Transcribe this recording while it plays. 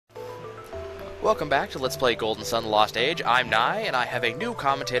Welcome back to Let's Play Golden Sun Lost Age. I'm Nye, and I have a new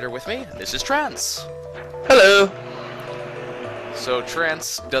commentator with me. This is Trance. Hello. So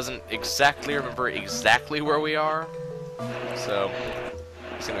Trance doesn't exactly remember exactly where we are, so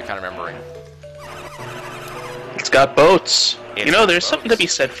he's going to be kind of remembering. It's got boats. You know, there's something to be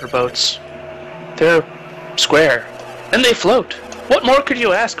said for boats. They're square, and they float. What more could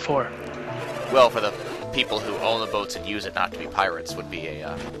you ask for? Well, for the people who own the boats and use it not to be pirates would be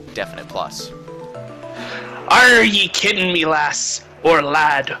a definite plus. Are ye kidding me, lass? Or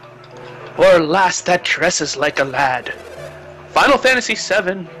lad? Or lass that dresses like a lad? Final Fantasy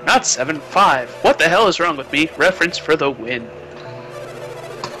VII, not 7-5. What the hell is wrong with me? Reference for the win.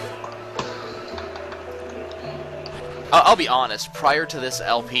 I'll be honest, prior to this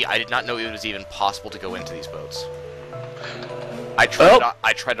LP, I did not know it was even possible to go into these boats. I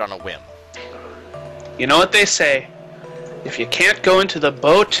tried it on a whim. You know what they say? If you can't go into the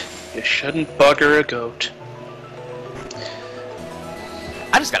boat, you shouldn't bugger a goat.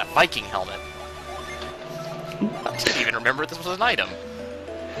 I just got a Viking helmet. I didn't even remember this was an item.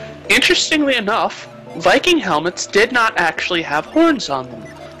 Interestingly enough, Viking helmets did not actually have horns on them.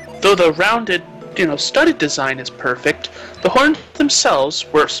 Though the rounded, studded design is perfect, the horns themselves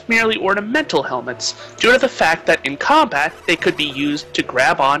were merely ornamental helmets, due to the fact that in combat they could be used to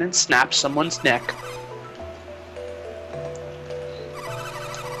grab on and snap someone's neck.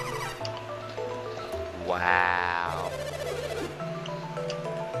 Wow.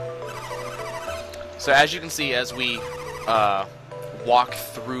 So as you can see, as we walk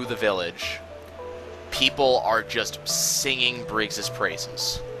through the village, people are just singing Briggs's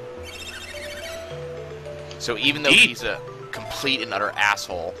praises. So even though he's a complete and utter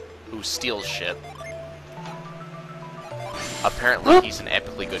asshole who steals shit, apparently he's an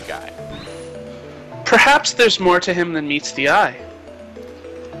epically good guy. Perhaps there's more to him than meets the eye.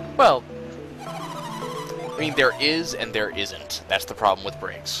 Well, I mean, there is and there isn't. That's the problem with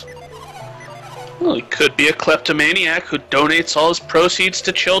Briggs. Well, he could be a kleptomaniac who donates all his proceeds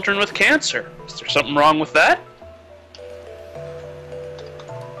to children with cancer. Is there something wrong with that?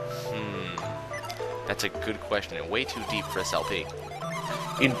 That's a good question and way too deep for this LP.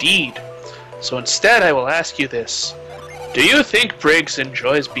 Indeed. So instead I will ask you this. Do you think Briggs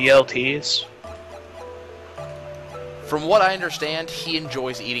enjoys BLTs? From what I understand, he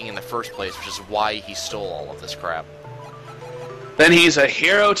enjoys eating in the first place, which is why he stole all of this crap. Then he's a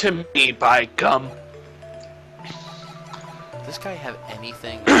hero to me, by gum. Does this guy have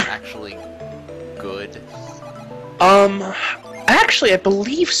anything actually good? Actually, I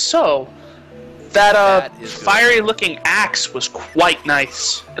believe so. That fiery-looking axe was quite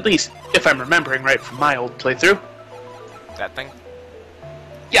nice. At least, if I'm remembering right from my old playthrough. That thing?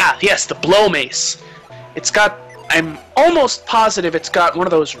 Yeah, yes, the blow mace. It's got... I'm almost positive it's got one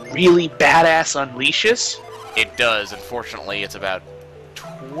of those really badass unleashes. It does. Unfortunately, it's about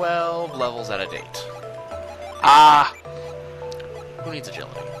 12 levels out of date. Ah. Who needs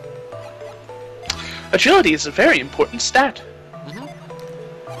agility? Agility is a very important stat.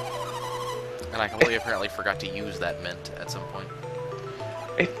 And I completely apparently forgot to use that mint at some point.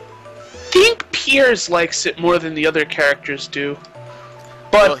 I think Piers likes it more than the other characters do.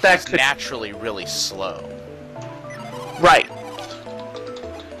 But well, that he's could... naturally really slow. Right.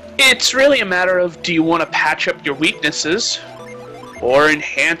 It's really a matter of, do you want to patch up your weaknesses or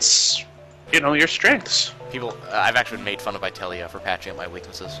enhance, your strengths? I've actually been made fun of by Telia for patching up my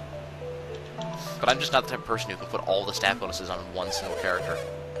weaknesses. But I'm just not the type of person who can put all the stat bonuses on one single character.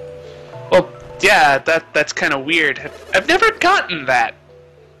 Well, yeah, that's kind of weird. I've never gotten that.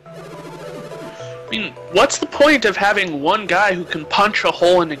 I mean, what's the point of having one guy who can punch a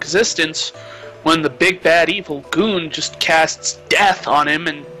hole in existence when the big bad evil goon just casts death on him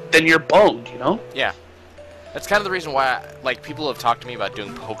and then you're boned, Yeah. That's kind of the reason why, people have talked to me about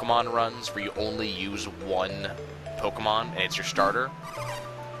doing Pokemon runs where you only use one Pokemon and it's your starter.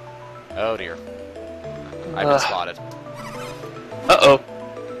 Oh dear. I've been spotted. Uh-oh.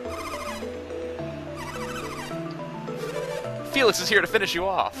 Felix is here to finish you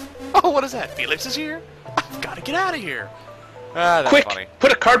off. Oh, what is that? Felix is here? I've got to get out of here. Ah, that's Quick, funny.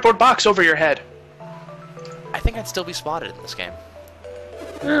 Put a cardboard box over your head. I think I'd still be spotted in this game.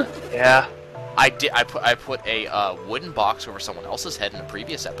 Yeah. I put a wooden box over someone else's head in a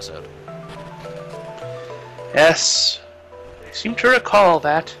previous episode. Yes. I seem to recall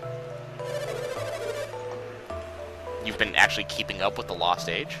that. You've been actually keeping up with the Lost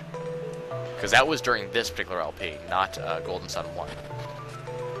Age? Because that was during this particular LP, not Golden Sun 1.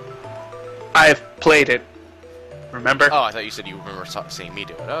 I've played it. Remember? Oh, I thought you said you remember seeing me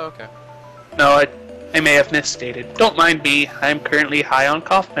do it. Oh, okay. No, I may have misstated. Don't mind me. I am currently high on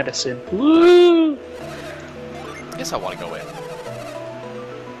cough medicine. Woo! I guess I want to go in.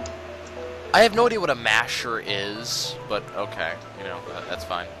 I have no idea what a masher is, but okay, you know, that's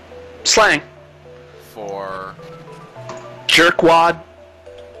fine. Slang. For... Jerkwad.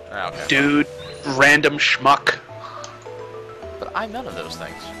 Ah, okay. Dude. Random schmuck. But I'm none of those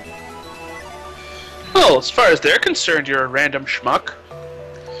things. Well, as far as they're concerned, you're a random schmuck.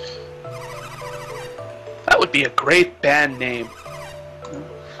 That would be a great band name.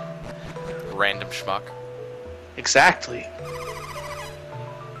 Random schmuck. Exactly.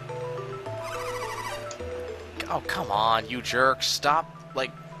 Oh, come on, you jerk. Stop,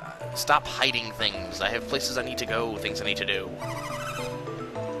 stop hiding things. I have places I need to go, things I need to do.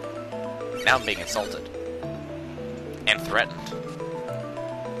 Now I'm being insulted. And threatened.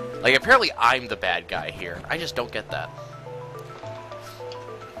 Like, apparently I'm the bad guy here. I just don't get that.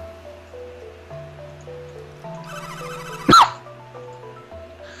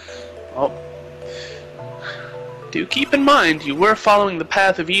 Oh. Do keep in mind, you were following the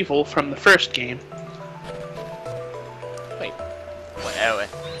path of evil from the first game. Wait.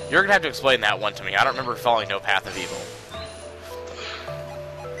 You're gonna have to explain that one to me. I don't remember following no path of evil.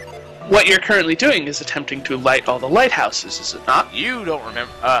 What you're currently doing is attempting to light all the lighthouses, is it not? You don't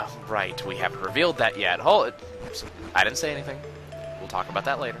remember... right. We haven't revealed that yet. Hold it. I didn't say anything. We'll talk about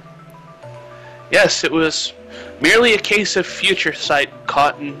that later. Yes, it was merely a case of future sight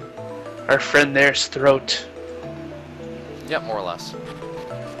caught in our friend there's throat. Yep, more or less.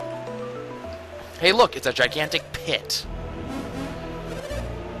 Hey, look, it's a gigantic pit.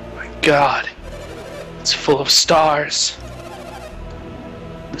 My God, it's full of stars.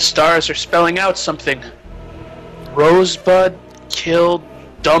 The stars are spelling out something. Rosebud killed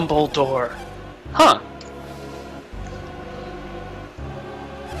Dumbledore. Huh.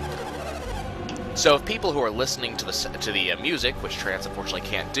 So if people who are listening to the music, which trans unfortunately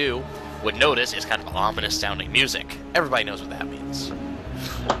can't do, would notice it's kind of ominous sounding music. Everybody knows what that means.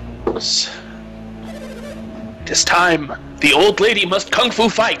 This time, the old lady must kung fu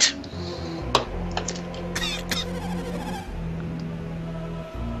fight.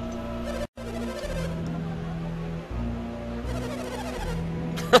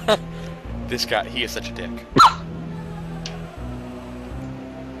 This guy, he is such a dick.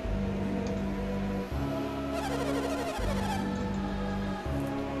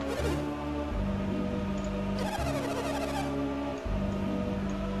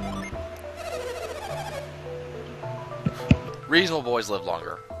 Reasonable boys live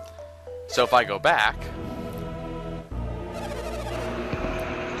longer. So if I go back...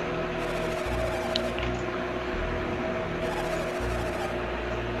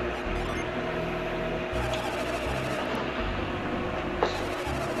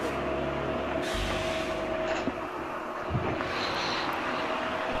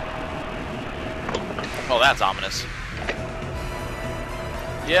 Oh, that's ominous.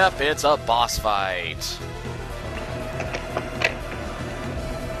 Yep, it's a boss fight.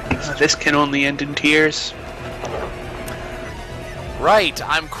 This can only end in tears. Right,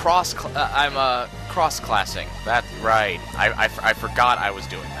 I'm cross-classing. That's right. I forgot I was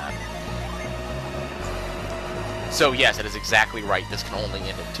doing that. So yes, it is exactly right. This can only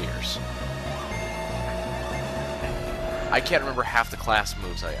end in tears. I can't remember half the class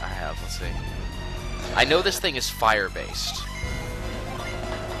moves I have. Let's see. I know this thing is fire-based.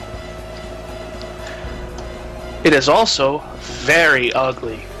 It is also very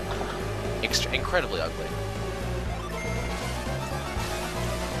ugly. Incredibly ugly.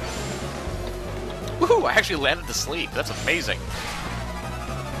 Woohoo! I actually landed to sleep. That's amazing.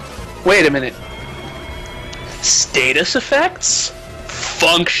 Wait a minute. Status effects?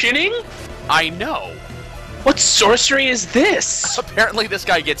 Functioning? I know. What sorcery is this? Apparently this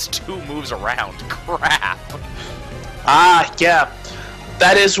guy gets 2 moves around. Crap. Ah, yeah.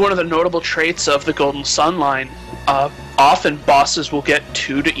 That is one of the notable traits of the Golden Sun line. Often bosses will get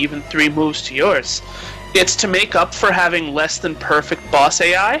 2 to even 3 moves to yours. It's to make up for having less than perfect boss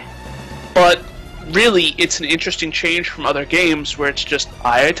AI, but really it's an interesting change from other games where it's just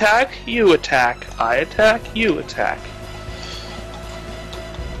I attack, you attack, I attack, you attack.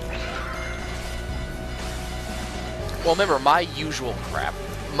 Well, remember, my usual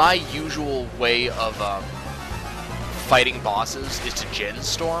way of fighting bosses is to Jin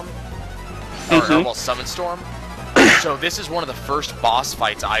Storm, or Summon Storm. So this is one of the first boss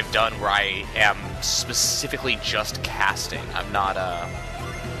fights I've done where I am specifically just casting. I'm not,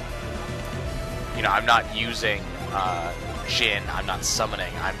 I'm not using Jin. I'm not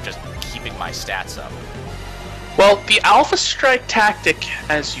summoning. I'm just keeping my stats up. Well, the Alpha Strike tactic,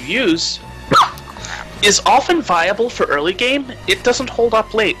 as you use, Crap. is often viable for early game, it doesn't hold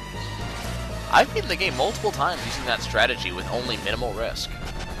up late. I've beaten the game multiple times using that strategy with only minimal risk.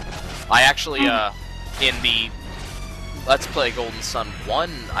 I actually, in the Let's Play Golden Sun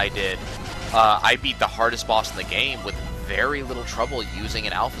 1 I did, I beat the hardest boss in the game with very little trouble using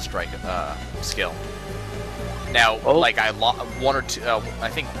an Alpha Strike skill. Now, like, one or two, I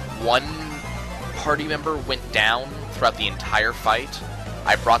think one party member went down throughout the entire fight.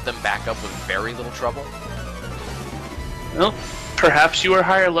 I brought them back up with very little trouble. Well, perhaps you are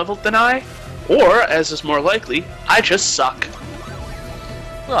higher leveled than I, or, as is more likely, I just suck.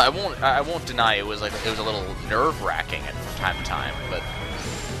 Well, I won't deny it was a little nerve-wracking from time to time, but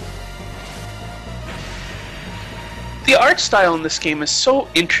the art style in this game is so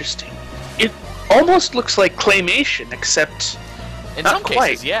interesting. It almost looks like claymation, except in not some quite.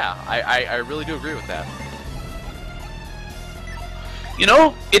 cases, yeah, I really do agree with that. You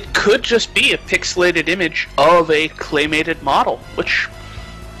know, it could just be a pixelated image of a claymated model, which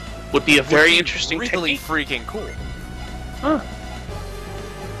would be a very interesting really technique. freaking cool. Huh.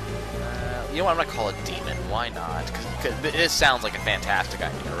 You know what, I'm gonna call it Demon. Why not? Because this sounds like a fantastic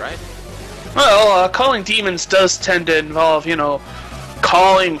idea, right? Well, calling demons does tend to involve, you know,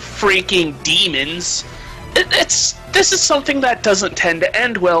 calling freaking demons. This is something that doesn't tend to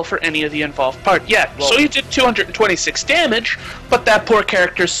end well for any of the involved part. Yeah, well, so you did 226 damage, but that poor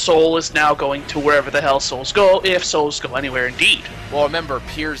character's soul is now going to wherever the hell souls go, if souls go anywhere indeed. Well, remember,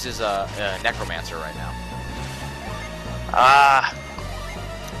 Piers is a necromancer right now. Ah.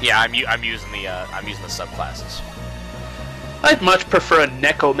 Yeah, I'm using the subclasses. I'd much prefer a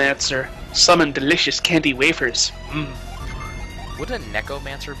necromancer. Summon delicious candy wafers. Wouldn't a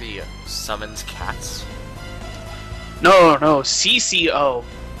necromancer be summons cats? No, CCO,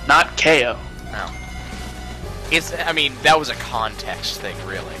 not KO. No. I mean, that was a context thing,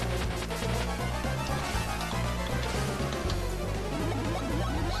 really.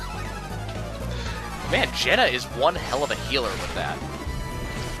 Man, Jenna is one hell of a healer with that.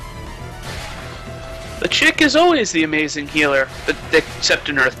 The chick is always the amazing healer, except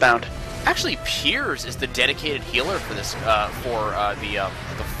in Earthbound. Actually, Piers is the dedicated healer for this, the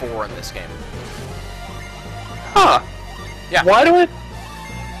 4 in this game. Huh. Yeah. Why do I...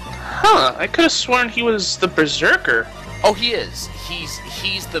 Huh, I could have sworn he was the Berserker. Oh, he is.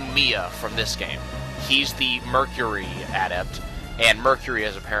 He's the Mia from this game. He's the Mercury adept, and Mercury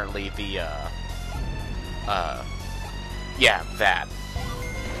is apparently the, yeah, that.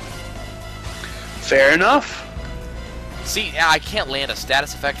 Fair enough. See, I can't land a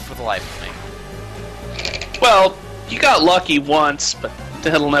status effect for the life of me. Well, you got lucky once, but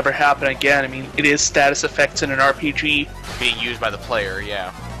that'll never happen again. I mean, it is status effects in an RPG. Being used by the player,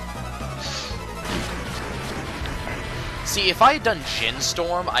 yeah. See, if I had done Jin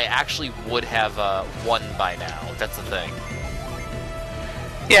Storm, I actually would have won by now. That's the thing.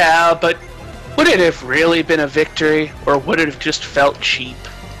 Yeah, but would it have really been a victory, or would it have just felt cheap?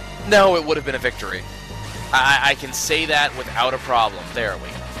 No, it would have been a victory. I can say that without a problem. There we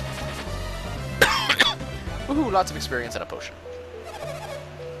go. Woohoo, lots of experience and a potion.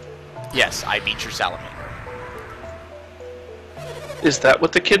 Yes, I beat your salamander. Is that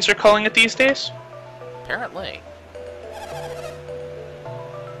what the kids are calling it these days? Apparently.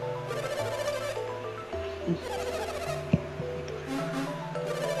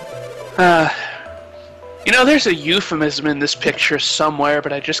 You know, there's a euphemism in this picture somewhere,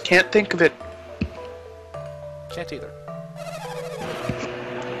 but I just can't think of it. Can't either.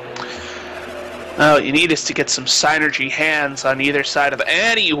 Oh, you need us to get some synergy hands on either side of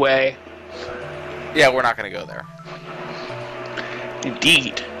anyway. Yeah, we're not going to go there.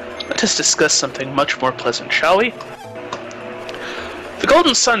 Indeed. Let us discuss something much more pleasant, shall we? The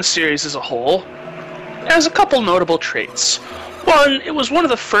Golden Sun series as a whole has a couple notable traits. One, it was one of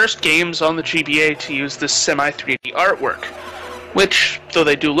the first games on the GBA to use this semi-3D artwork, which, though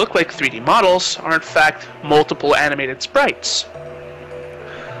they do look like 3D models, are in fact multiple animated sprites.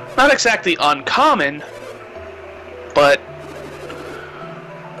 Not exactly uncommon, but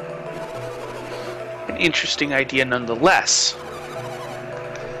an interesting idea nonetheless.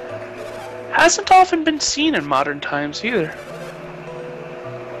 Hasn't often been seen in modern times either.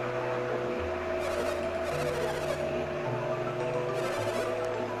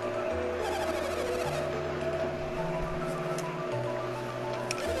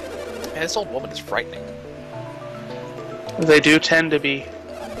 Man, this old woman is frightening. They do tend to be.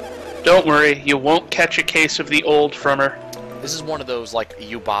 Don't worry, you won't catch a case of the old from her. This is one of those, like,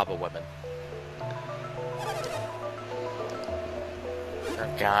 Yubaba women.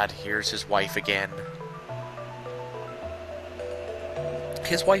 Oh god, here's his wife again.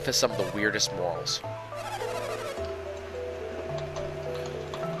 His wife has some of the weirdest morals.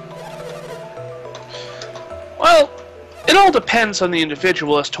 Well, it all depends on the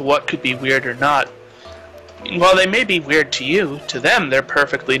individual as to what could be weird or not. While they may be weird to you, to them they're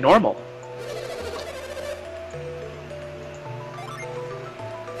perfectly normal.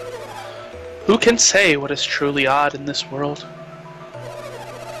 Who can say what is truly odd in this world?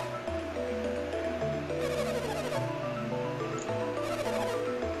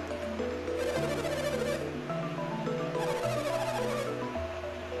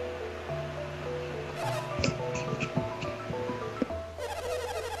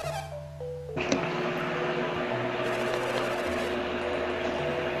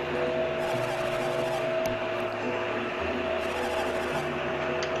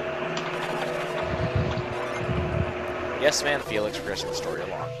 Yes, man, Felix progressing the story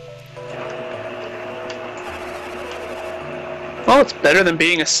along. Well, it's better than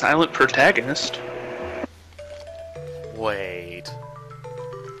being a silent protagonist. Wait.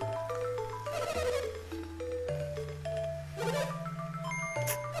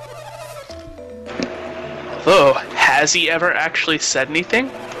 Although, has he ever actually said anything?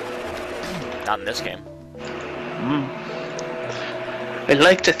 Not in this game. I'd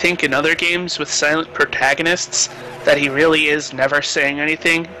like to think in other games with silent protagonists that he really is never saying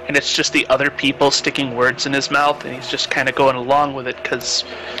anything, and it's just the other people sticking words in his mouth, and he's just kind of going along with it, because...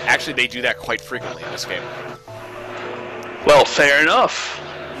 Actually, they do that quite frequently in this game. Well, fair enough.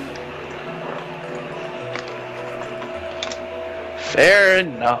 Fair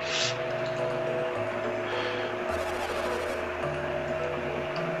enough.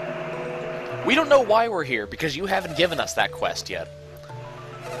 We don't know why we're here, because you haven't given us that quest yet.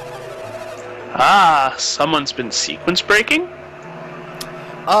 Ah, someone's been sequence breaking?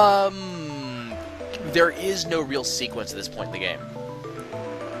 There is no real sequence at this point in the game.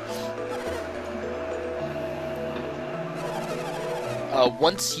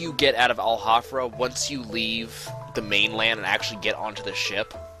 Once you get out of Al-Hafra, once you leave the mainland and actually get onto the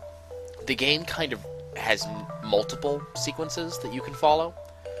ship, the game kind of has multiple sequences that you can follow,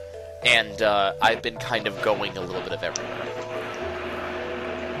 and I've been kind of going a little bit of everywhere.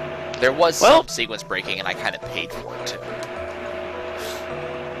 There was some sequence breaking, and I kind of paid for it, too.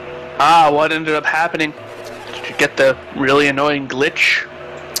 Ah, what ended up happening? Did you get the really annoying glitch?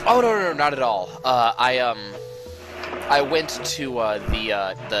 Oh, no, not at all. I went to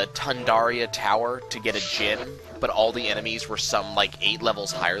the Tundaria Tower to get a Djinn, but all the enemies were some, like, 8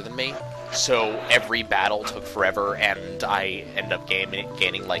 levels higher than me. So every battle took forever, and I ended up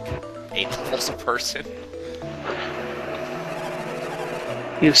gaining like, 8 levels a person.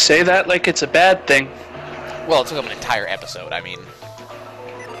 You say that like it's a bad thing. Well, it took them an entire episode, I mean...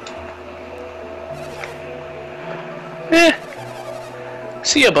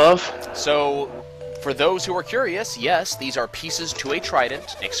 See above. So, for those who are curious, yes, these are pieces to a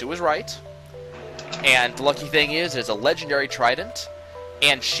trident. Nixu was right. And the lucky thing is, it's a legendary trident,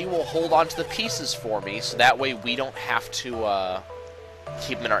 and she will hold on to the pieces for me, so that way we don't have to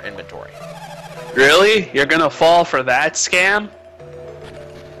keep them in our inventory. Really? You're gonna fall for that scam?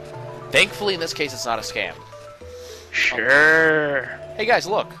 Thankfully, in this case, it's not a scam. Sure. Hey guys,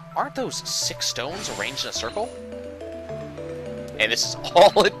 look. Aren't those 6 stones arranged in a circle? And this is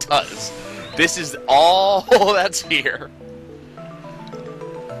all it does. This is all that's here.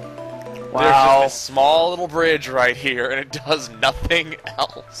 Wow. There's just this small little bridge right here, and it does nothing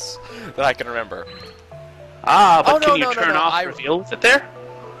else that I can remember. Ah, but can you turn off reveal with it there?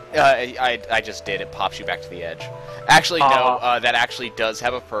 I just did. It pops you back to the edge. Actually, no, that actually does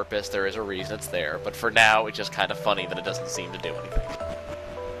have a purpose. There is a reason it's there. But for now, it's just kind of funny that it doesn't seem to do anything.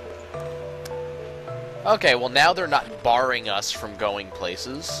 Okay, well now they're not barring us from going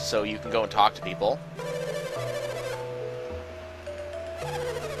places, so you can go and talk to people.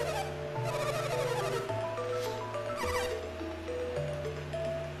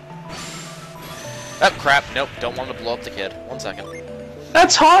 Oh, crap. Nope, don't want to blow up the kid. 1 second.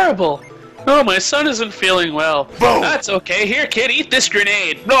 That's horrible! Oh, my son isn't feeling well. Boom! That's okay. Here, kid, eat this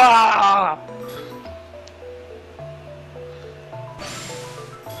grenade! Ah!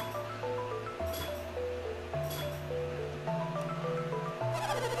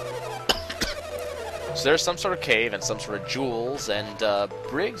 So there's some sort of cave and some sort of jewels, and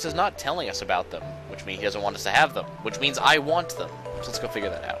Briggs is not telling us about them, which means he doesn't want us to have them, which means I want them. So let's go figure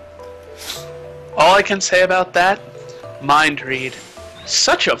that out. All I can say about that? Mind read.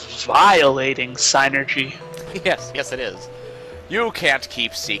 Such a violating synergy. Yes it is. You can't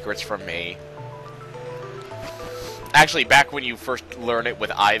keep secrets from me. Actually, back when you first learn it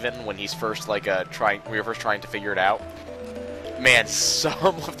with Ivan, when he's first we were first trying to figure it out. Man,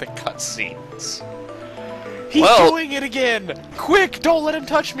 some of the cutscenes. He's doing it again! Quick, don't let him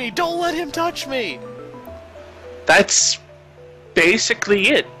touch me! Don't let him touch me! That's basically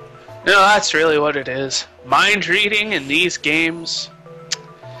it. No, that's really what it is. Mind reading in these games,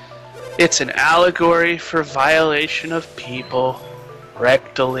 it's an allegory for violation of people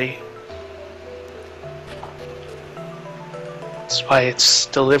rectally. That's why it's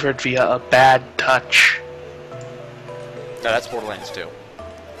delivered via a bad touch. No, that's Borderlands 2.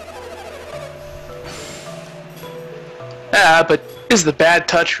 Ah, but is the bad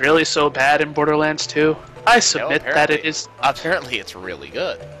touch really so bad in Borderlands 2? I submit No, that it is. Apparently it's really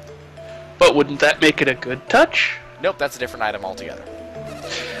good. But wouldn't that make it a good touch? Nope, that's a different item altogether.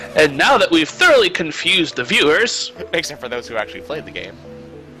 And now that we've thoroughly confused the viewers... Except for those who actually played the game.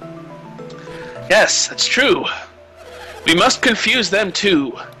 Yes, that's true. We must confuse them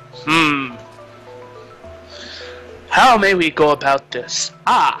too. How may we go about this?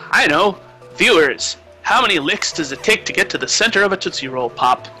 Ah, I know. Viewers, how many licks does it take to get to the center of a Tootsie Roll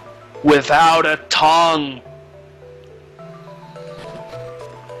Pop? Without a tongue.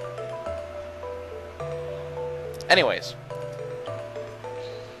 Anyways.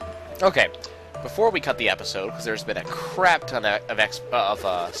 Okay, before we cut the episode, because there's been a crap ton of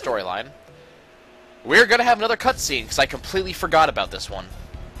storyline, we're going to have another cutscene, because I completely forgot about this one.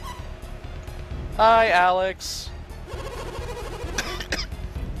 Hi, Alex.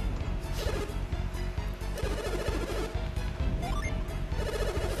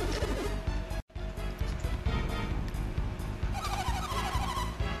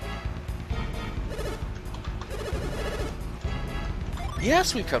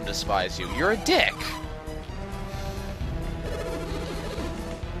 Yes, we've come to despise you. You're a dick.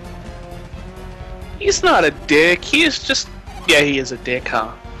 He's not a dick. He is just... Yeah, he is a dick,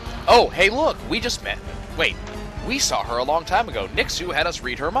 huh? Oh, hey, look. We just met. Wait. We saw her a long time ago. Nixu had us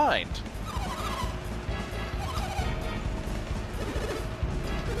read her mind.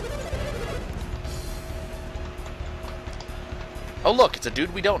 Oh, look. It's a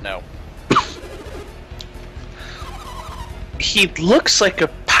dude we don't know. He looks like a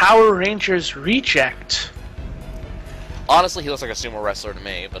Power Rangers reject. Honestly, he looks like a sumo wrestler to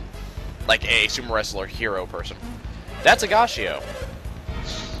me, but... like a sumo wrestler hero person. That's Agashio.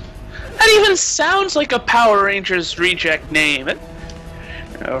 That even sounds like a Power Rangers reject name.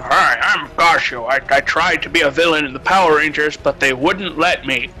 Hi, I'm Agashio. I tried to be a villain in the Power Rangers, but they wouldn't let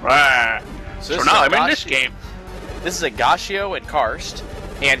me. So now I'm in this game. This is Agashio and Karst,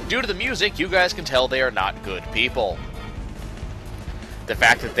 and due to the music, you guys can tell they are not good people. The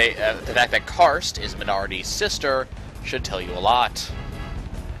fact that Karst is Minarity's sister should tell you a lot.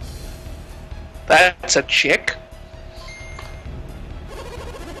 That's a chick?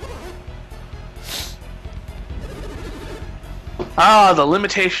 Ah, the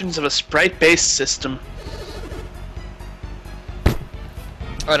limitations of a sprite-based system.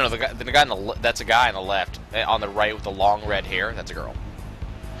 Oh no, the guy that's a guy on the left, on the right with the long red hair. That's a girl.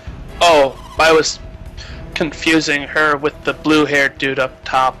 Oh, I was confusing her with the blue-haired dude up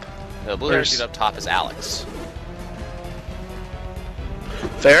top. The blue-haired dude up top is Alex.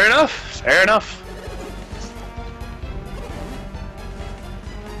 Fair enough. Fair enough.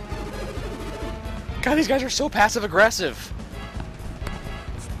 God, these guys are so passive-aggressive.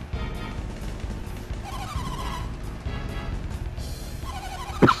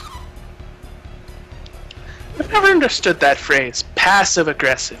 I've never understood that phrase,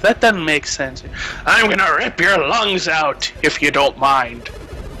 passive-aggressive. That doesn't make sense. I'm gonna rip your lungs out, if you don't mind.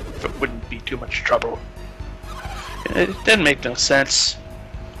 If it wouldn't be too much trouble. It doesn't make no sense.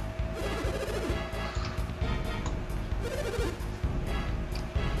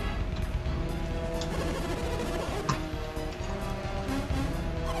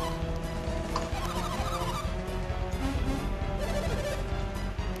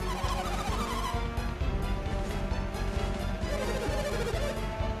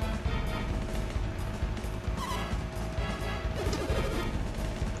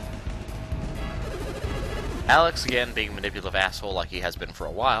 Alex, again, being a manipulative asshole like he has been for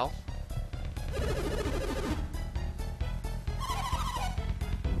a while.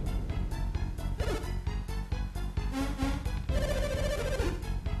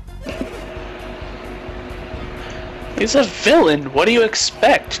 He's a villain. What do you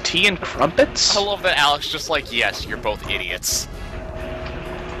expect? Tea and crumpets? I love that Alex just like, yes, you're both idiots.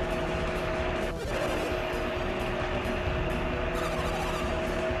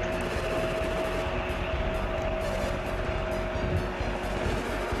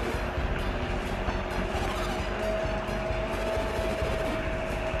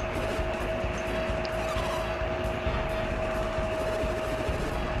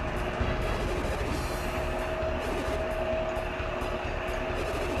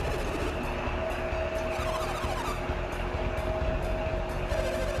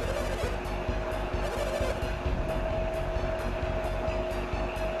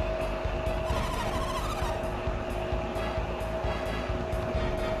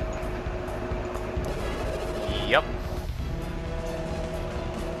 Yep.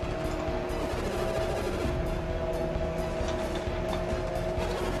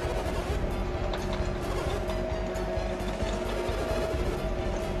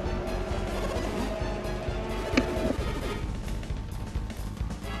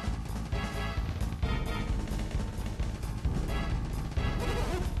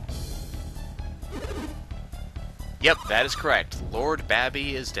 Yep, that is correct. Lord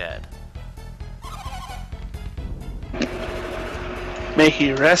Babby is dead. May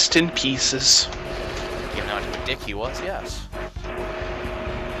he rest in pieces. Given how much of a dick he was, yes.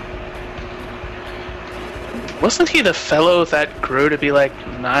 Wasn't he the fellow that grew to be like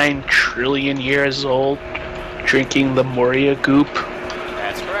 9 trillion years old, drinking the Moria goop?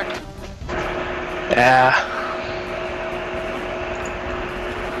 That's correct. Yeah.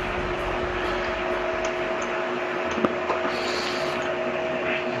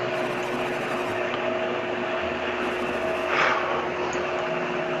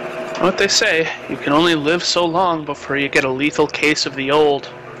 What they say, you can only live so long before you get a lethal case of the old.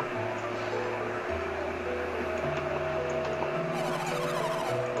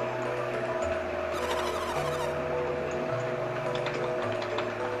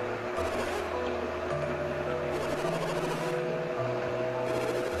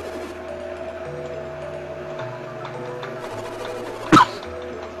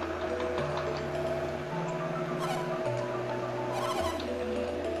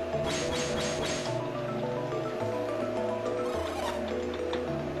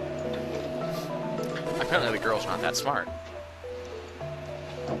 Apparently the girl's not that smart.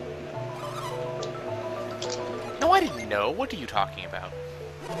 No, I didn't know. What are you talking about?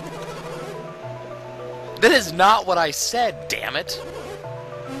 That is not what I said, damn it!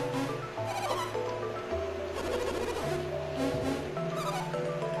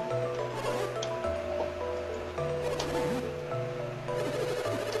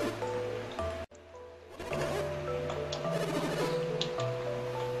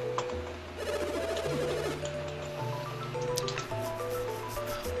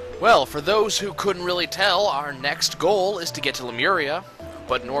 Well, for those who couldn't really tell, our next goal is to get to Lemuria,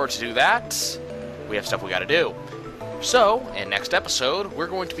 but in order to do that, we have stuff we gotta do. So, in next episode, we're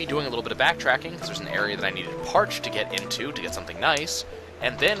going to be doing a little bit of backtracking, because there's an area that I needed parch to get into to get something nice,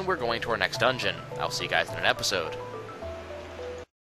 and then we're going to our next dungeon. I'll see you guys in an episode.